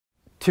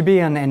To be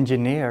an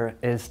engineer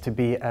is to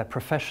be a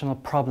professional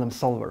problem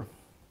solver.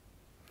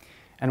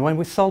 And when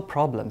we solve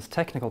problems,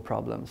 technical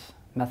problems,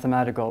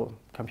 mathematical,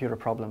 computer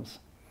problems,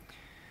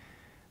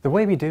 the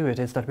way we do it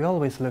is that we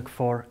always look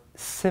for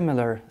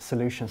similar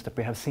solutions that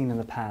we have seen in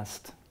the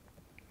past.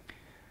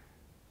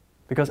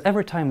 Because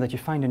every time that you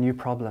find a new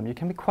problem, you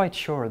can be quite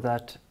sure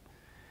that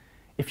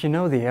if you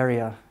know the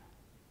area,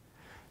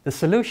 the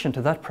solution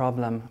to that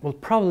problem will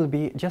probably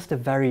be just a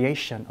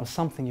variation of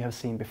something you have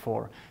seen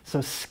before.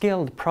 So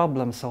skilled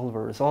problem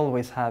solvers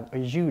always have a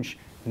huge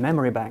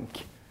memory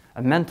bank,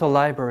 a mental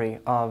library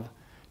of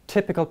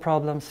typical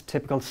problems,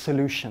 typical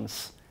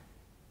solutions,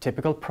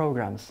 typical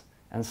programs,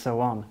 and so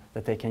on,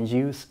 that they can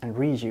use and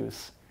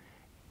reuse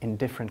in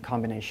different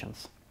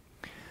combinations.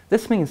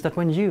 This means that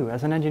when you,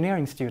 as an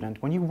engineering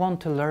student, when you want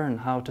to learn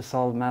how to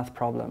solve math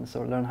problems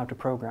or learn how to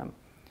program,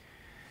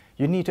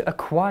 you need to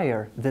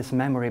acquire this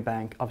memory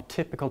bank of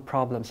typical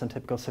problems and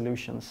typical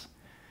solutions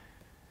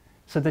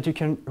so that you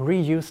can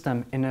reuse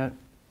them in a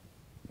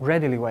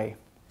readily way.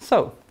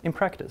 So, in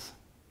practice,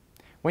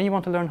 when you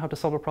want to learn how to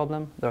solve a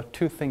problem, there are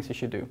two things you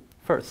should do.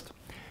 First,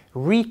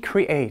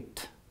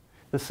 recreate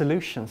the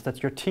solutions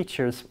that your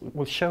teachers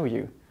will show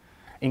you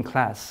in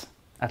class,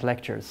 at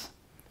lectures,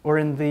 or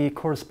in the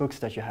course books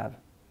that you have.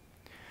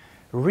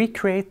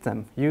 Recreate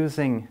them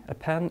using a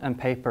pen and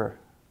paper,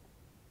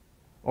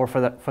 or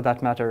for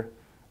that matter,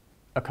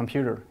 a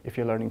computer if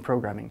you're learning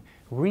programming.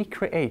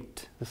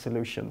 Recreate the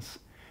solutions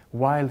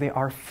while they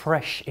are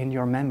fresh in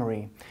your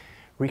memory.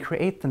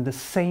 Recreate them the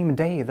same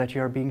day that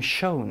you are being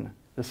shown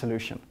the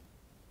solution.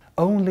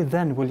 Only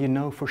then will you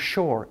know for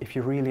sure if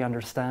you really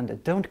understand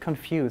it. Don't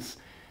confuse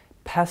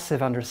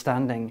passive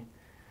understanding,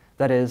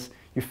 that is,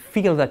 you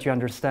feel that you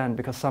understand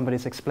because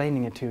somebody's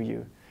explaining it to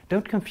you.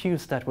 Don't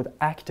confuse that with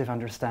active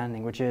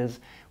understanding, which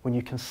is when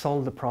you can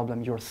solve the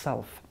problem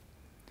yourself.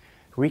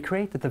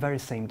 Recreate it the very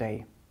same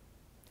day.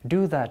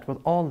 Do that with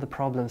all the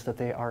problems that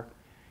they are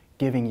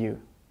giving you,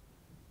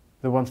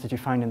 the ones that you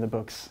find in the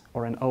books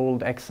or in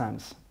old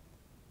exams.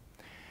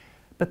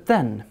 But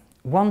then,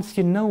 once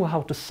you know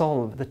how to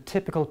solve the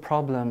typical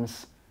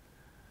problems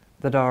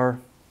that are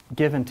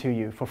given to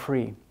you for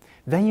free,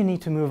 then you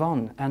need to move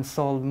on and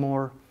solve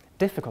more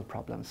difficult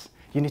problems.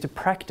 You need to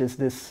practice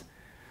this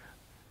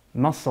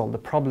muscle, the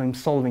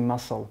problem-solving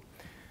muscle.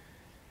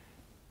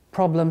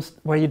 Problems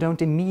where you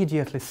don't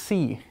immediately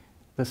see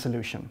the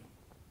solution,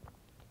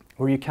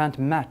 where you can't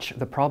match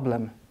the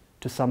problem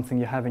to something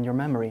you have in your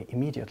memory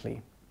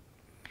immediately.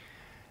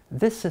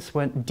 This is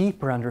when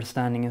deeper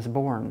understanding is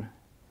born,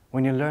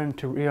 when you learn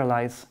to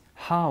realize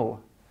how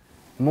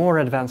more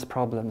advanced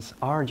problems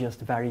are just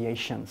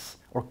variations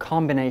or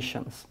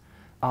combinations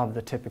of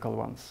the typical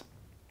ones.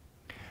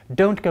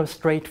 Don't go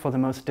straight for the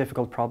most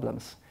difficult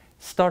problems.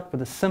 Start with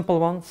the simple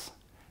ones,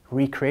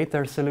 recreate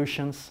their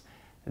solutions,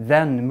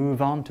 then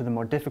move on to the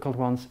more difficult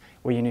ones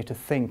where you need to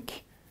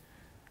think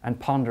and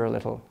ponder a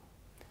little.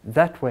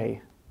 That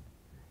way,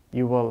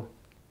 you will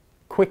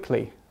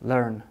quickly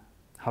learn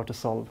how to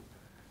solve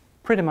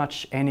pretty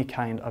much any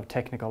kind of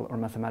technical or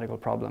mathematical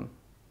problem.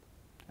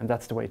 And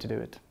that's the way to do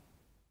it.